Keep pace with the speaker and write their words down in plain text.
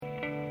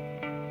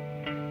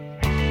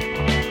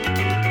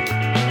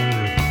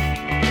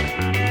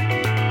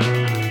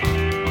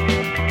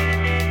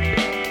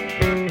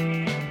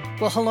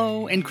Well,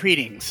 hello and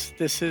greetings.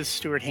 This is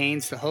Stuart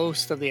Haynes, the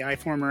host of the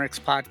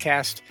iFormerX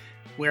podcast,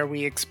 where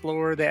we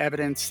explore the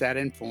evidence that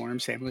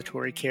informs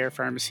ambulatory care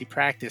pharmacy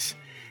practice.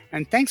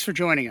 And thanks for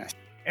joining us.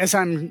 As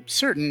I'm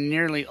certain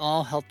nearly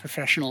all health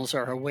professionals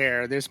are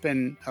aware, there's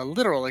been a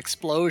literal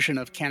explosion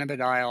of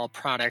cannabidiol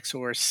products,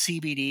 or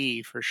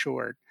CBD for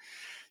short,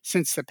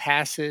 since the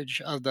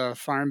passage of the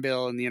Farm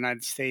Bill in the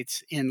United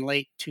States in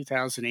late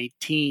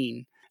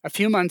 2018. A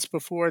few months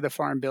before the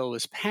Farm Bill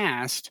was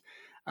passed,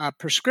 a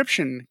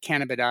prescription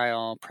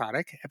cannabidiol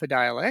product,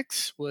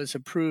 Epidiolex, was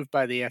approved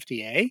by the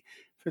FDA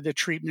for the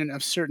treatment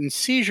of certain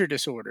seizure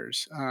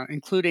disorders,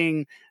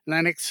 including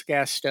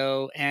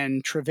Lennox-Gastaut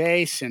and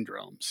Dravet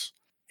syndromes.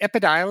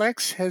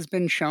 Epidiolex has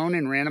been shown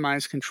in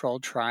randomized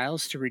controlled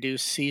trials to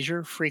reduce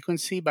seizure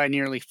frequency by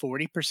nearly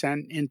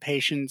 40% in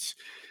patients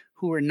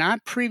who were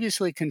not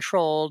previously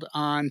controlled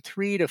on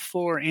 3 to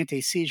 4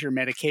 anti-seizure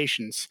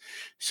medications.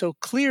 So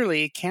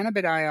clearly,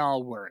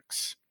 cannabidiol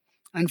works.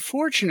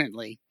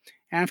 Unfortunately,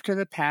 after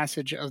the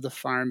passage of the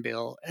Farm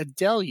Bill, a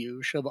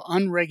deluge of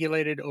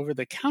unregulated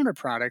over-the-counter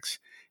products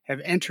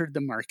have entered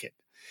the market.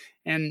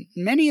 And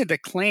many of the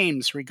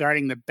claims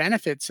regarding the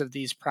benefits of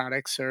these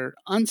products are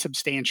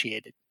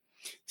unsubstantiated.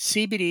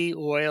 CBD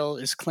oil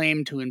is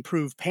claimed to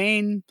improve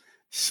pain,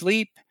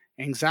 sleep,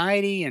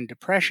 anxiety, and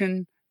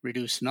depression,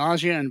 reduce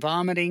nausea and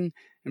vomiting,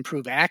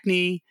 improve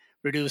acne,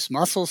 reduce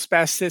muscle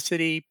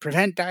spasticity,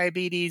 prevent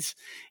diabetes,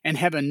 and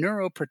have a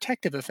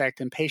neuroprotective effect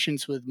in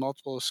patients with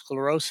multiple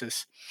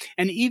sclerosis,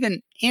 and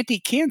even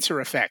anti-cancer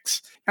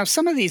effects. Now,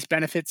 some of these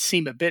benefits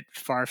seem a bit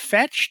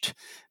far-fetched,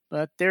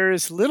 but there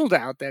is little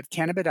doubt that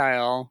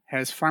cannabidiol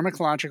has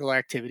pharmacological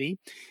activity,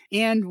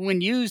 and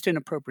when used in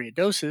appropriate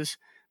doses,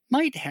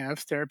 might have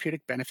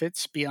therapeutic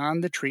benefits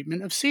beyond the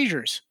treatment of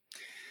seizures.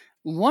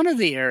 One of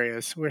the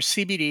areas where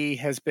CBD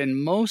has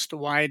been most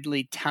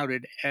widely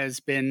touted has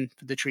been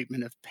for the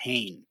treatment of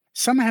pain.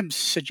 Some have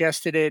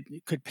suggested it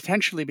could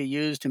potentially be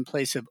used in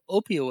place of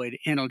opioid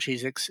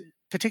analgesics,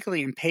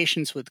 particularly in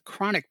patients with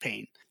chronic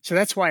pain. So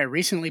that's why a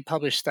recently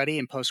published study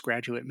in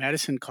postgraduate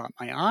medicine caught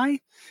my eye,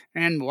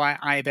 and why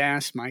I've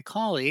asked my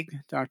colleague,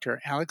 Dr.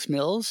 Alex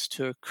Mills,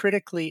 to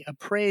critically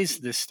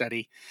appraise this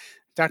study.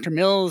 Dr.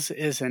 Mills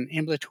is an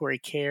ambulatory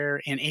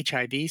care and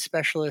HIV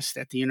specialist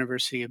at the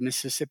University of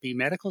Mississippi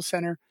Medical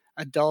Center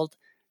Adult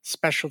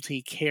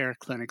Specialty Care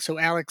Clinic. So,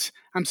 Alex,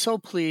 I'm so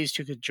pleased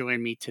you could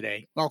join me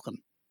today. Welcome.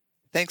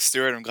 Thanks,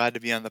 Stuart. I'm glad to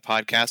be on the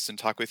podcast and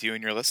talk with you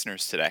and your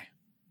listeners today.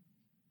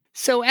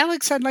 So,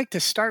 Alex, I'd like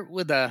to start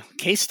with a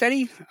case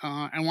study.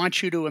 I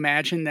want you to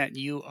imagine that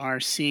you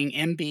are seeing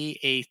MB,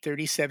 a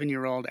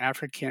 37-year-old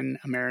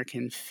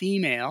African-American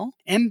female.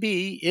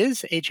 MB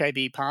is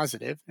HIV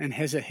positive and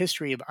has a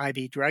history of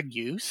IV drug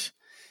use.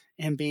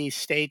 MB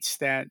states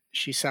that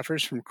she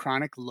suffers from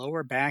chronic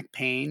lower back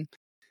pain,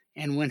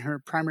 and when her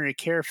primary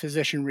care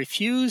physician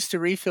refused to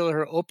refill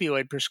her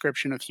opioid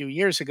prescription a few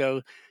years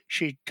ago,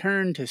 she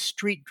turned to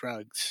street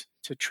drugs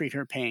to treat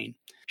her pain.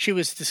 She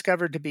was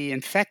discovered to be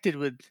infected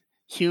with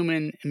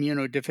human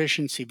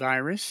immunodeficiency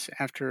virus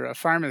after a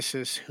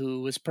pharmacist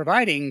who was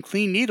providing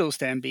clean needles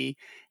to MB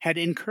had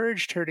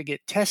encouraged her to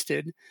get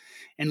tested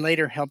and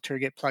later helped her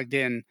get plugged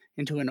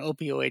into an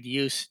opioid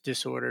use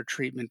disorder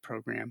treatment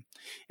program.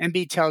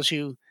 MB tells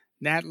you,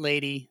 that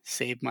lady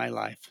saved my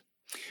life.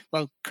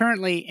 Well,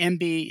 currently,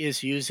 MB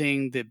is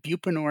using the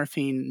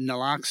buprenorphine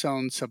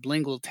naloxone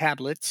sublingual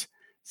tablets,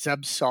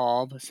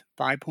 Zubsolv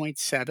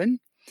 5.7,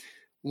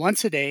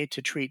 once a day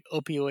to treat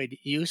opioid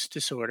use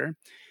disorder,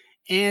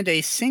 and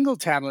a single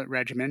tablet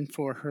regimen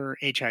for her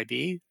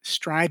HIV,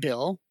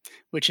 Stribil,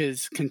 which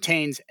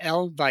contains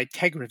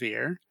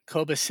L-vitegravir,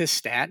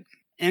 cobicistat,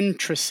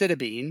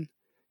 entracidabine,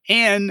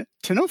 and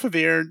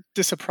tenofovir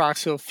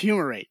disoproxil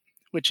fumarate,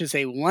 which is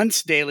a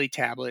once-daily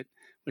tablet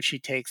which she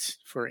takes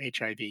for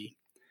HIV.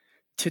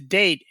 To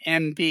date,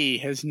 MB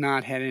has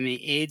not had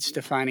any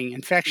AIDS-defining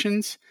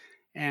infections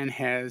and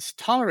has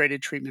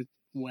tolerated treatment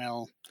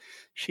well.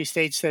 She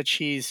states that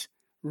she's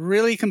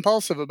really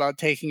compulsive about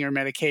taking her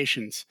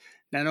medications.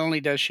 Not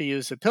only does she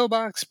use a pill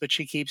box, but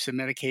she keeps a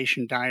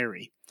medication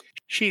diary.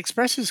 She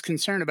expresses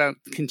concern about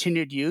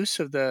continued use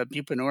of the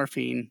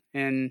buprenorphine,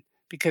 and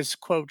because,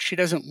 quote, she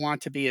doesn't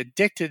want to be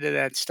addicted to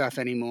that stuff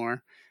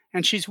anymore,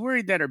 and she's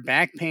worried that her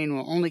back pain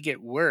will only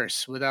get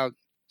worse without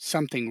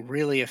something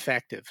really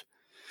effective.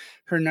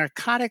 Her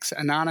Narcotics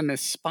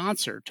Anonymous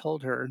sponsor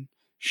told her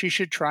she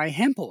should try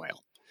hemp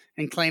oil,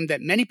 and claimed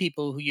that many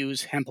people who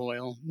use hemp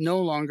oil no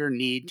longer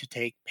need to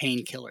take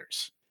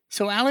painkillers.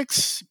 So,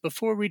 Alex,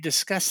 before we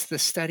discuss the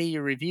study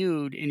you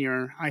reviewed in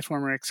your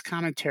iFormerX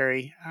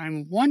commentary,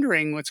 I'm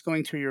wondering what's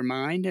going through your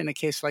mind in a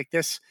case like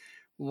this.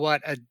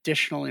 What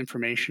additional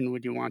information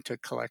would you want to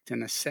collect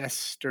and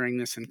assess during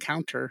this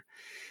encounter?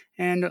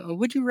 And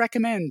would you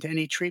recommend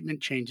any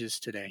treatment changes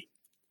today?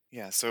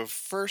 Yeah, so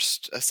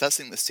first,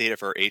 assessing the state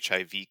of her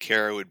HIV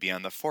care would be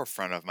on the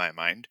forefront of my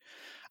mind.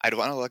 I'd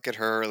want to look at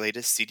her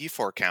latest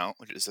CD4 count,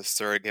 which is a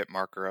surrogate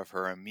marker of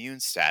her immune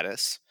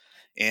status,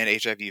 and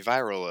HIV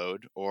viral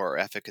load, or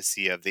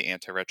efficacy of the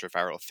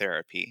antiretroviral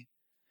therapy.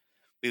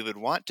 We would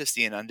want to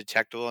see an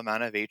undetectable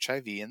amount of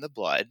HIV in the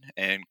blood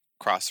and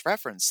cross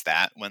reference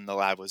that when the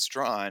lab was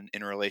drawn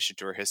in relation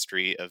to her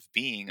history of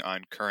being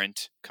on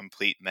current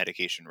complete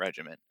medication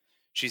regimen.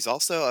 She's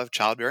also of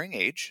childbearing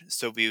age,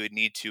 so we would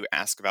need to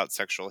ask about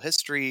sexual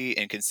history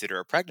and consider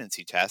a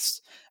pregnancy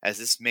test, as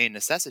this may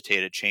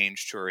necessitate a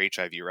change to her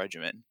HIV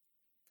regimen.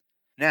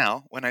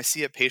 Now, when I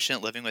see a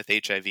patient living with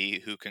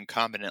HIV who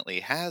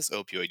concomitantly has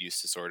opioid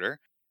use disorder,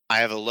 I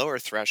have a lower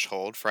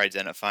threshold for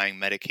identifying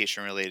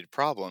medication related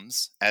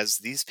problems, as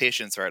these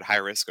patients are at high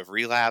risk of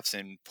relapse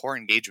and poor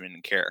engagement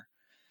in care.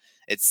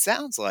 It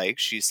sounds like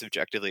she's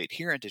subjectively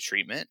adherent to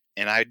treatment,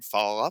 and I'd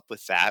follow up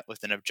with that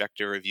with an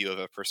objective review of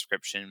a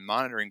prescription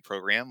monitoring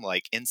program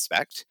like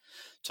Inspect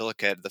to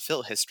look at the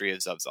fill history of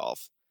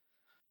Zubsolv.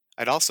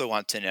 I'd also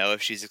want to know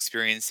if she's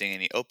experiencing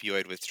any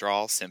opioid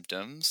withdrawal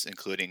symptoms,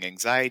 including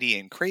anxiety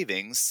and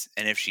cravings,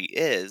 and if she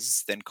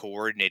is, then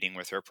coordinating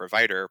with her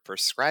provider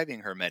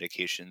prescribing her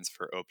medications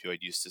for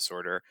opioid use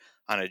disorder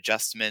on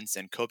adjustments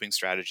and coping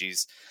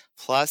strategies,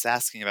 plus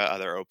asking about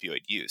other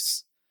opioid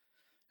use.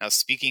 Now,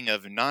 speaking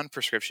of non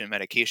prescription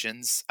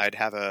medications, I'd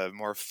have a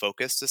more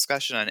focused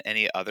discussion on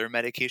any other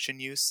medication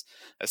use,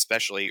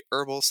 especially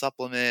herbal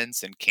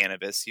supplements and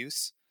cannabis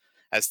use,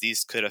 as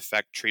these could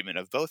affect treatment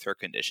of both her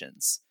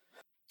conditions.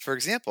 For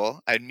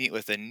example, I'd meet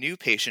with a new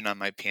patient on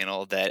my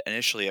panel that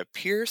initially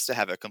appears to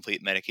have a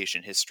complete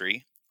medication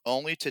history,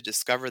 only to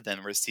discover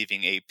them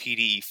receiving a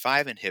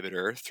PDE5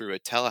 inhibitor through a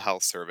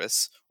telehealth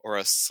service or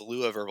a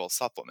slew of herbal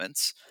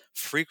supplements,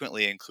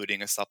 frequently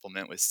including a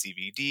supplement with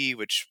CBD,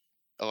 which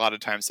a lot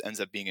of times ends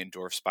up being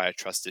endorsed by a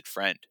trusted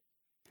friend.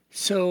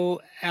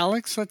 So,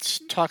 Alex,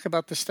 let's talk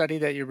about the study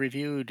that you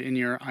reviewed in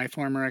your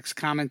iFormerX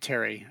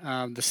commentary.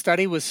 The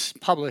study was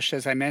published,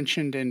 as I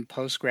mentioned, in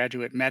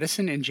Postgraduate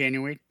Medicine in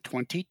January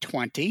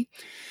 2020,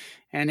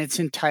 and it's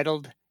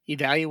entitled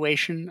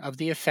Evaluation of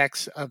the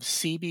Effects of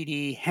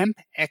CBD Hemp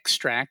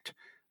Extract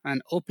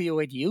on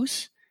Opioid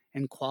Use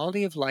and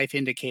Quality of Life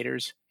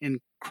Indicators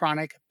in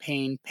Chronic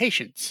Pain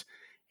Patients,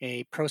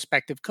 a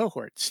prospective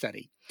cohort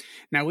study.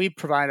 Now, we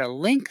provide a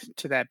link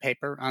to that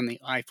paper on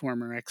the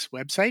iFormerX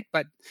website,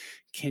 but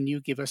can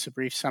you give us a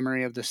brief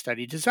summary of the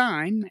study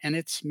design and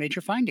its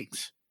major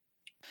findings?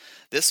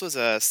 This was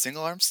a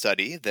single arm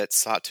study that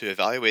sought to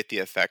evaluate the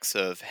effects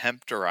of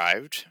hemp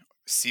derived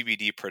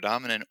CBD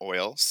predominant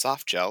oil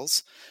soft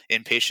gels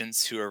in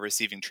patients who are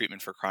receiving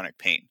treatment for chronic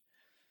pain.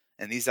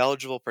 And these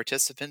eligible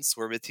participants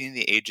were between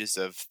the ages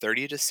of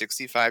 30 to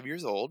 65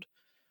 years old,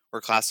 were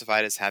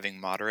classified as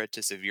having moderate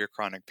to severe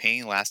chronic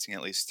pain lasting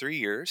at least 3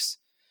 years,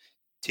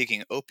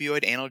 taking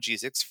opioid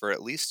analgesics for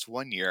at least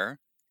 1 year,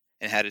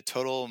 and had a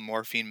total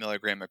morphine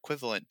milligram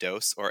equivalent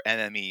dose, or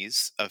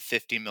MMEs, of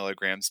 50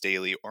 milligrams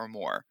daily or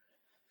more.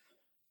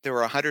 There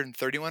were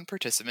 131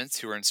 participants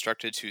who were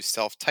instructed to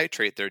self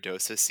titrate their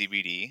dose of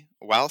CBD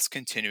whilst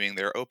continuing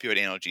their opioid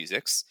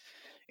analgesics,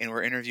 and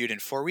were interviewed in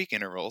 4 week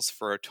intervals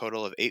for a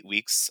total of 8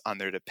 weeks on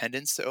their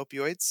dependence to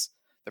opioids,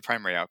 the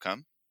primary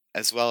outcome,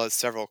 as well as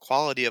several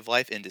quality of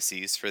life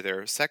indices for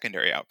their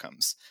secondary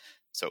outcomes.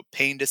 So,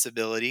 pain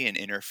disability and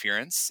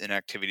interference in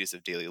activities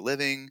of daily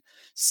living,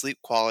 sleep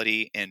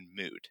quality, and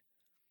mood.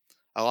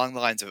 Along the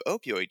lines of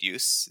opioid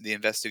use, the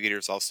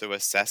investigators also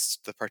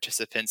assessed the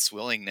participants'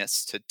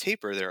 willingness to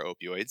taper their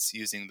opioids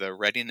using the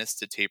Readiness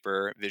to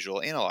Taper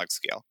Visual Analog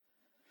Scale.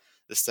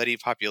 The study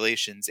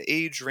population's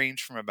age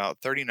ranged from about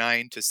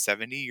 39 to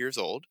 70 years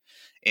old,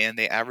 and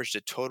they averaged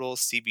a total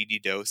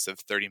CBD dose of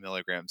 30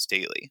 milligrams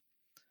daily.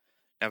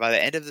 Now, by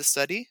the end of the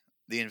study,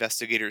 the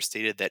investigators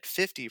stated that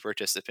 50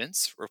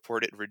 participants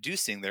reported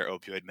reducing their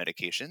opioid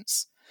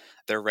medications,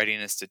 their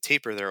readiness to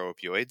taper their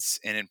opioids,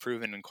 and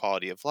improvement in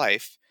quality of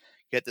life,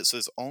 yet this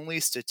was only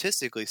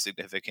statistically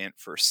significant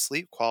for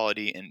sleep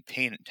quality and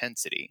pain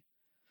intensity.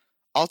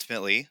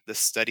 Ultimately, the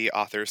study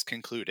authors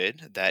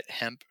concluded that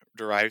hemp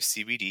derived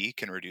CBD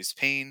can reduce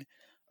pain,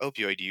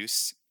 opioid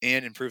use,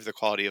 and improve the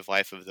quality of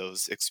life of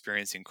those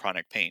experiencing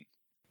chronic pain.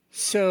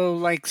 So,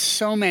 like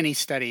so many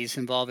studies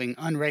involving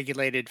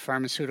unregulated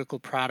pharmaceutical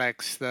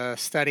products, the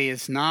study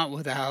is not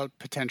without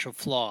potential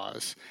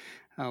flaws.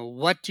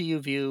 What do you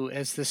view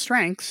as the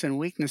strengths and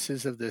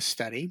weaknesses of this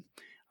study?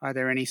 Are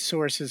there any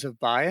sources of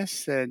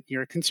bias that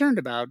you're concerned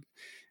about?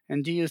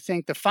 And do you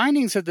think the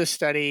findings of this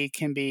study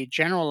can be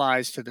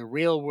generalized to the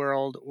real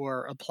world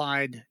or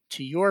applied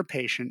to your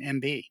patient,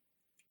 MB?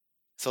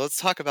 So let's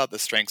talk about the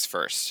strengths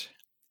first.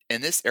 In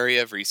this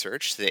area of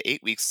research, the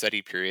 8 week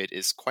study period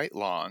is quite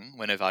long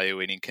when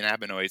evaluating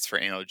cannabinoids for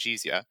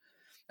analgesia,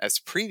 as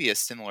previous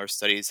similar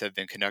studies have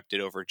been conducted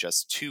over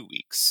just 2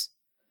 weeks.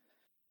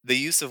 The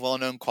use of well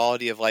known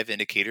quality of life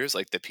indicators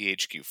like the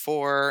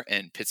PHQ-4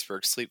 and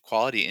Pittsburgh Sleep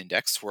Quality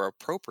Index were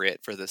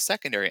appropriate for the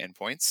secondary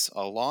endpoints,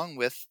 along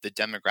with the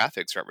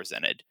demographics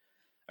represented.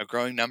 A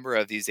growing number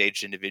of these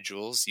aged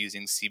individuals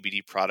using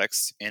CBD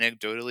products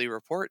anecdotally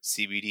report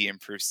CBD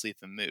improves sleep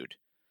and mood.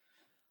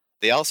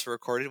 They also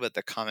recorded what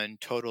the common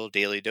total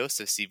daily dose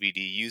of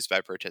CBD used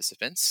by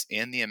participants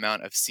and the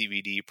amount of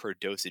CBD per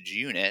dosage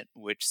unit,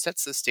 which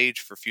sets the stage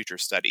for future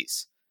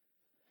studies.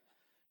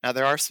 Now,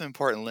 there are some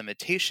important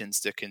limitations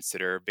to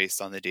consider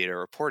based on the data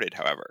reported,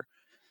 however.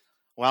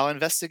 While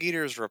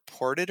investigators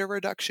reported a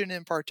reduction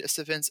in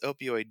participants'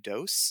 opioid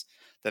dose,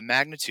 the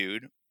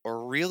magnitude,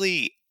 or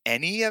really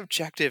any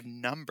objective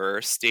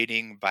number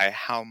stating by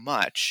how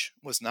much,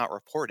 was not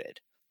reported.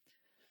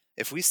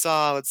 If we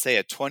saw, let's say,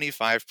 a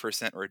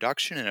 25%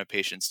 reduction in a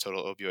patient's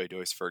total opioid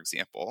dose, for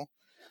example,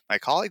 my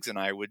colleagues and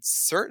I would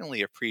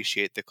certainly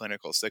appreciate the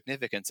clinical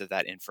significance of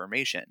that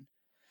information.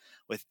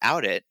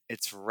 Without it,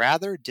 it's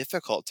rather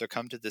difficult to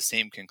come to the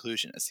same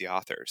conclusion as the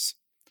authors.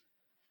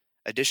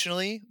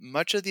 Additionally,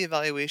 much of the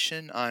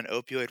evaluation on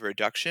opioid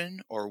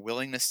reduction or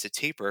willingness to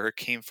taper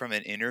came from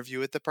an interview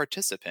with the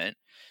participant,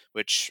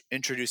 which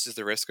introduces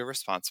the risk of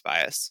response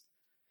bias.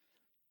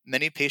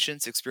 Many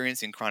patients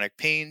experiencing chronic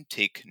pain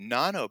take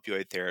non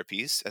opioid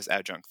therapies as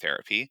adjunct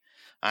therapy.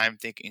 I'm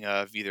thinking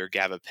of either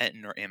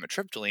gabapentin or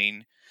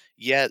amitriptyline,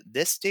 yet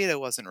this data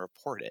wasn't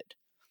reported.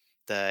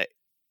 The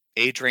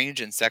age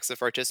range and sex of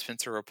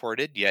participants are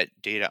reported,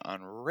 yet data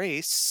on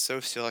race,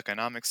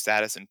 socioeconomic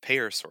status, and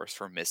payer source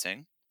were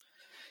missing.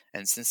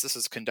 And since this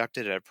was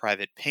conducted at a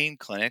private pain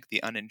clinic,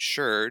 the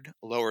uninsured,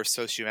 lower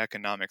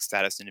socioeconomic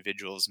status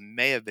individuals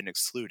may have been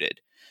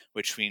excluded,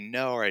 which we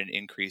know are at an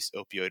increased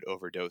opioid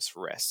overdose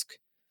risk.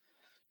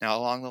 Now,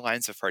 along the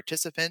lines of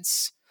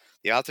participants,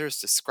 the authors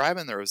describe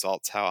in the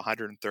results how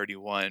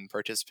 131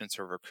 participants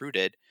were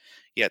recruited,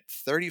 yet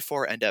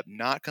 34 end up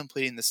not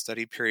completing the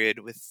study period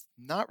with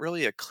not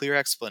really a clear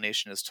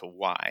explanation as to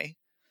why.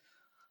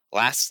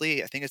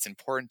 Lastly, I think it's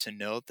important to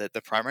note that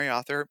the primary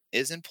author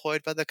is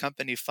employed by the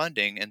company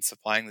funding and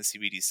supplying the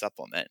CBD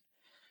supplement.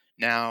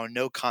 Now,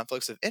 no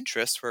conflicts of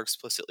interest were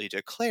explicitly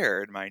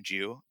declared, mind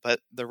you,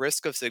 but the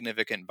risk of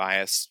significant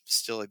bias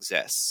still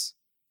exists.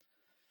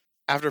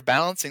 After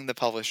balancing the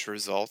published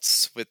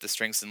results with the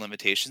strengths and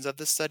limitations of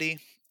the study,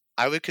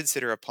 I would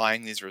consider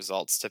applying these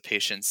results to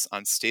patients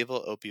on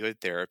stable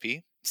opioid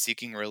therapy,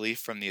 seeking relief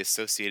from the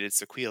associated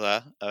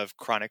sequelae of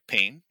chronic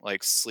pain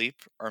like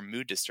sleep or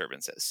mood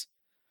disturbances.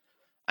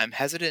 I'm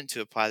hesitant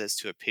to apply this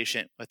to a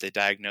patient with a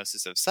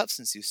diagnosis of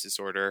substance use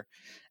disorder,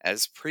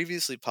 as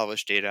previously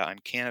published data on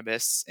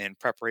cannabis and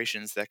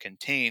preparations that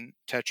contain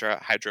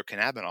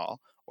tetrahydrocannabinol,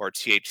 or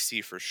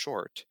THC for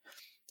short,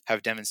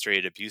 have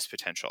demonstrated abuse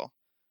potential.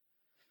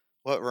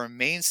 What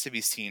remains to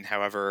be seen,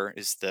 however,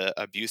 is the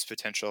abuse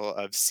potential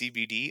of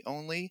CBD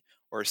only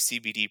or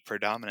CBD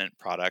predominant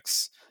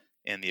products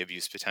and the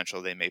abuse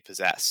potential they may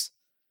possess.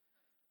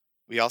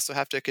 We also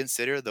have to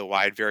consider the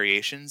wide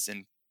variations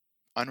in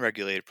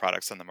unregulated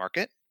products on the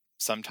market,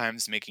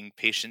 sometimes making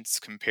patients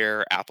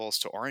compare apples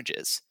to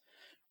oranges,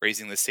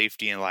 raising the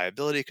safety and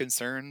liability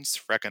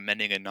concerns,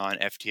 recommending a non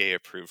FDA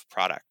approved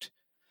product.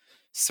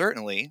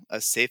 Certainly, a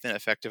safe and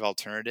effective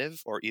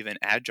alternative or even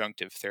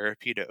adjunctive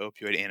therapy to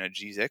opioid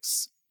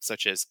analgesics,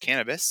 such as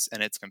cannabis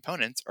and its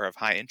components, are of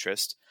high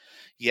interest.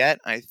 Yet,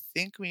 I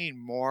think we need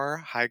more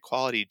high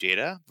quality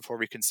data before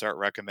we can start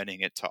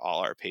recommending it to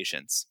all our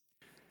patients.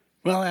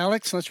 Well,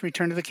 Alex, let's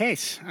return to the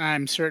case.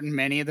 I'm certain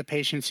many of the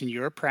patients in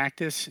your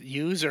practice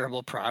use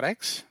herbal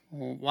products.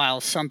 While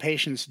some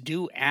patients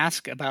do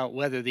ask about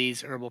whether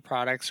these herbal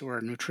products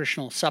or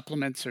nutritional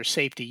supplements are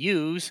safe to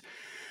use,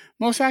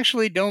 most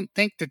actually don't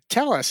think to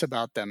tell us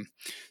about them.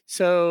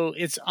 So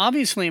it's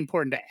obviously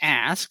important to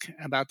ask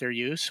about their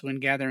use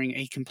when gathering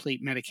a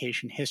complete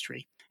medication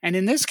history. And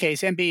in this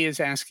case, MB is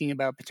asking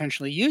about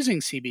potentially using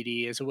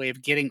CBD as a way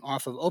of getting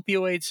off of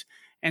opioids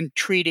and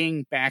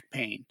treating back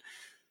pain.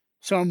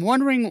 So I'm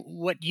wondering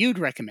what you'd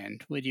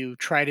recommend. Would you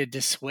try to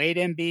dissuade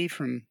MB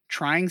from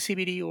trying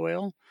CBD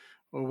oil,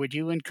 or would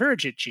you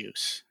encourage its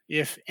use?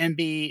 If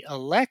MB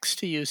elects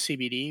to use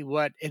CBD,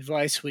 what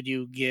advice would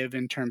you give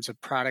in terms of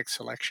product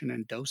selection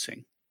and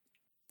dosing?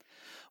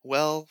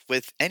 Well,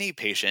 with any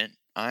patient,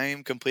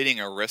 I'm completing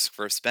a risk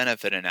versus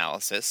benefit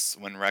analysis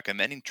when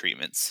recommending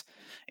treatments,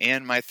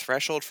 and my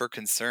threshold for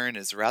concern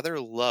is rather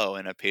low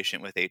in a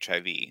patient with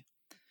HIV.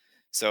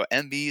 So,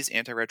 MB's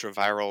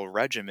antiretroviral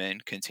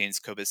regimen contains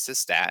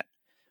cobicistat,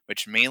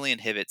 which mainly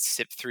inhibits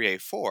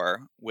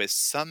CYP3A4, with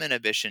some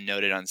inhibition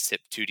noted on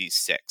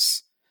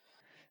CYP2D6.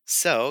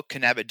 So,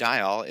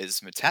 cannabidiol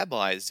is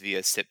metabolized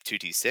via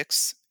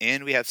CYP2D6,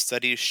 and we have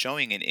studies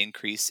showing an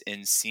increase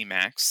in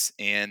Cmax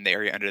and the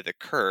area under the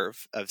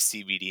curve of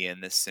CBD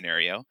in this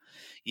scenario,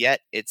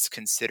 yet it's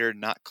considered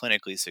not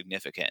clinically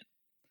significant.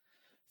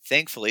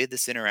 Thankfully,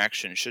 this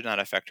interaction should not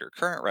affect her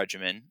current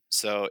regimen,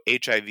 so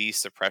HIV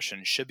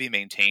suppression should be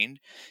maintained,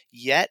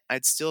 yet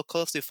I'd still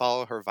closely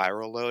follow her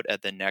viral load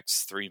at the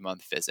next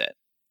 3-month visit.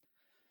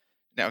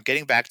 Now,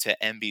 getting back to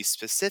MB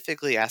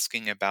specifically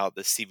asking about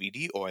the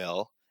CBD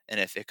oil and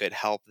if it could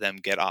help them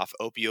get off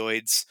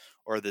opioids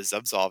or the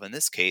Zubsolv in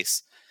this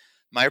case,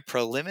 my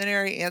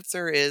preliminary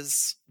answer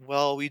is,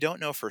 well, we don't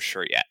know for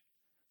sure yet.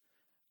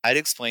 I'd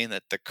explain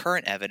that the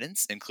current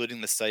evidence,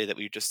 including the study that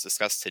we just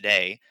discussed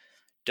today,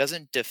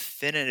 doesn't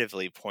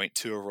definitively point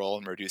to a role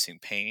in reducing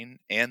pain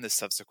and the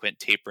subsequent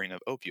tapering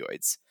of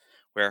opioids,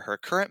 where her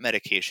current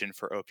medication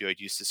for opioid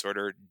use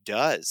disorder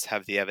does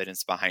have the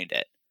evidence behind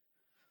it.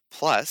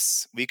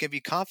 Plus, we can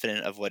be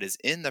confident of what is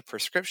in the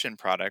prescription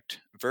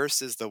product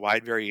versus the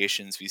wide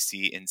variations we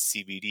see in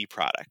CBD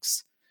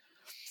products.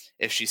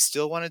 If she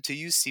still wanted to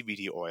use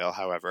CBD oil,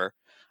 however,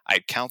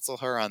 I'd counsel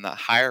her on the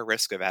higher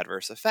risk of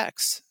adverse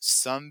effects,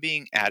 some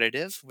being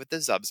additive with the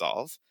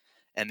Zubsolv,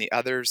 and the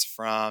others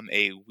from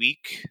a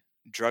weak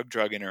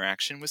drug-drug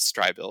interaction with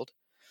Stribild,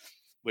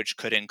 which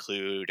could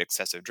include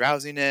excessive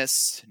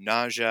drowsiness,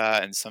 nausea,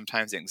 and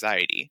sometimes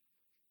anxiety.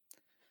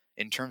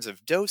 In terms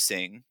of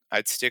dosing,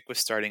 I'd stick with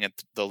starting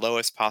at the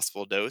lowest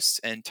possible dose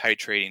and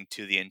titrating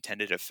to the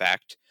intended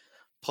effect,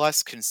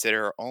 plus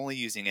consider only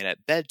using it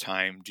at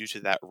bedtime due to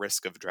that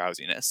risk of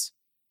drowsiness.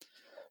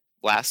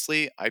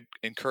 Lastly, I'd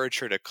encourage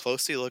her to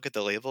closely look at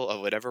the label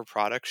of whatever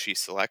product she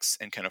selects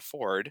and can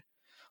afford,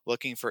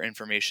 looking for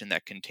information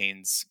that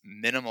contains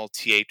minimal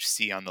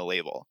THC on the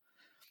label.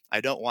 I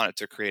don't want it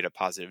to create a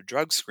positive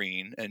drug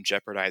screen and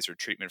jeopardize her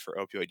treatment for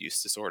opioid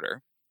use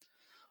disorder.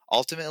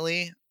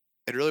 Ultimately,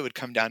 it really would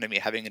come down to me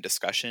having a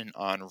discussion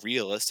on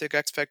realistic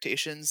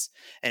expectations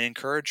and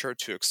encourage her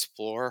to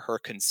explore her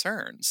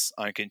concerns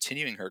on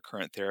continuing her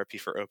current therapy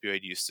for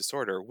opioid use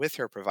disorder with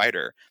her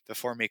provider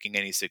before making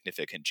any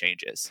significant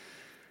changes.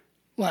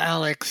 Well,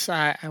 Alex,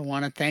 I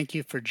want to thank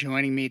you for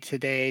joining me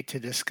today to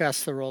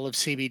discuss the role of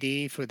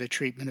CBD for the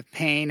treatment of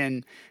pain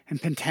and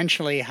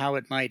potentially how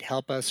it might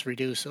help us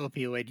reduce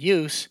opioid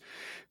use,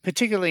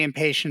 particularly in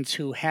patients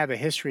who have a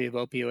history of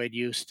opioid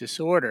use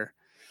disorder.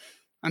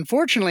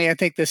 Unfortunately, I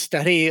think this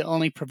study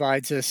only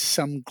provides us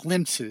some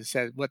glimpses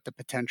at what the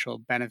potential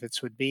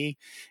benefits would be,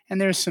 and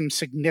there's some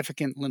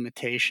significant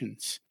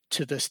limitations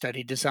to the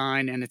study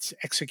design and its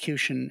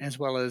execution, as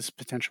well as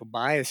potential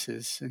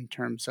biases in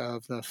terms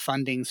of the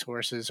funding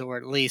sources or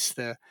at least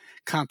the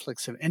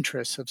conflicts of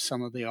interest of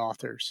some of the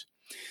authors.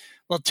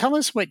 Well, tell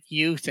us what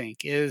you think.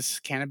 Is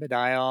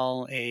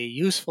cannabidiol a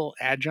useful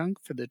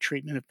adjunct for the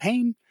treatment of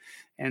pain?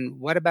 And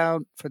what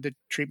about for the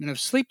treatment of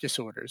sleep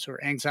disorders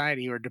or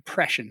anxiety or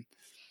depression?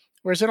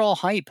 Or is it all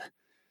hype?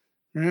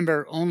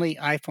 Remember, only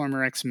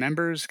iFormerX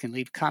members can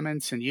leave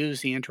comments and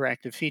use the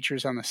interactive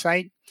features on the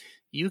site.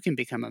 You can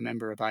become a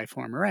member of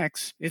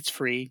iFormerX. It's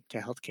free to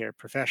healthcare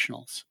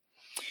professionals.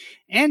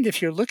 And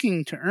if you're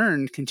looking to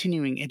earn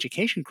continuing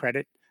education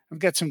credit, I've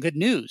got some good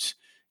news.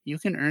 You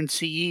can earn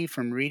CE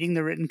from reading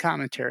the written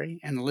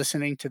commentary and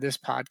listening to this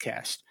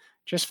podcast.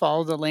 Just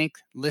follow the link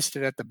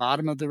listed at the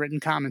bottom of the written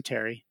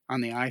commentary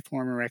on the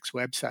iFormerX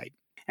website.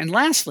 And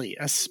lastly,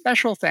 a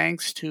special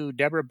thanks to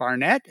Deborah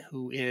Barnett,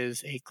 who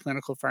is a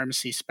clinical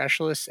pharmacy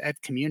specialist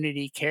at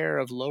Community Care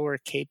of Lower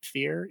Cape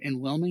Fear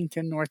in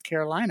Wilmington, North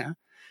Carolina,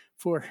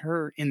 for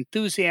her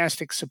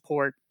enthusiastic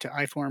support to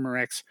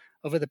iFormerX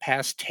over the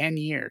past 10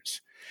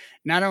 years.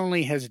 Not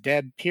only has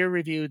Deb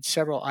peer-reviewed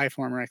several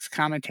iFormerX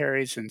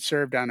commentaries and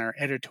served on our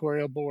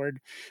editorial board,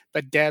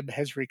 but Deb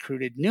has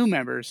recruited new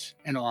members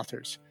and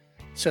authors.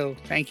 So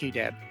thank you,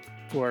 Deb,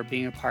 for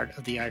being a part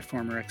of the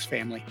iFormerX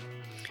family.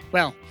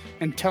 Well,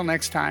 until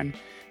next time,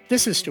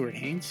 this is Stuart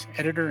Haynes,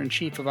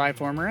 Editor-in-Chief of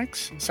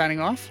iFormerX, signing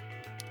off.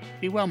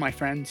 Be well, my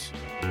friends.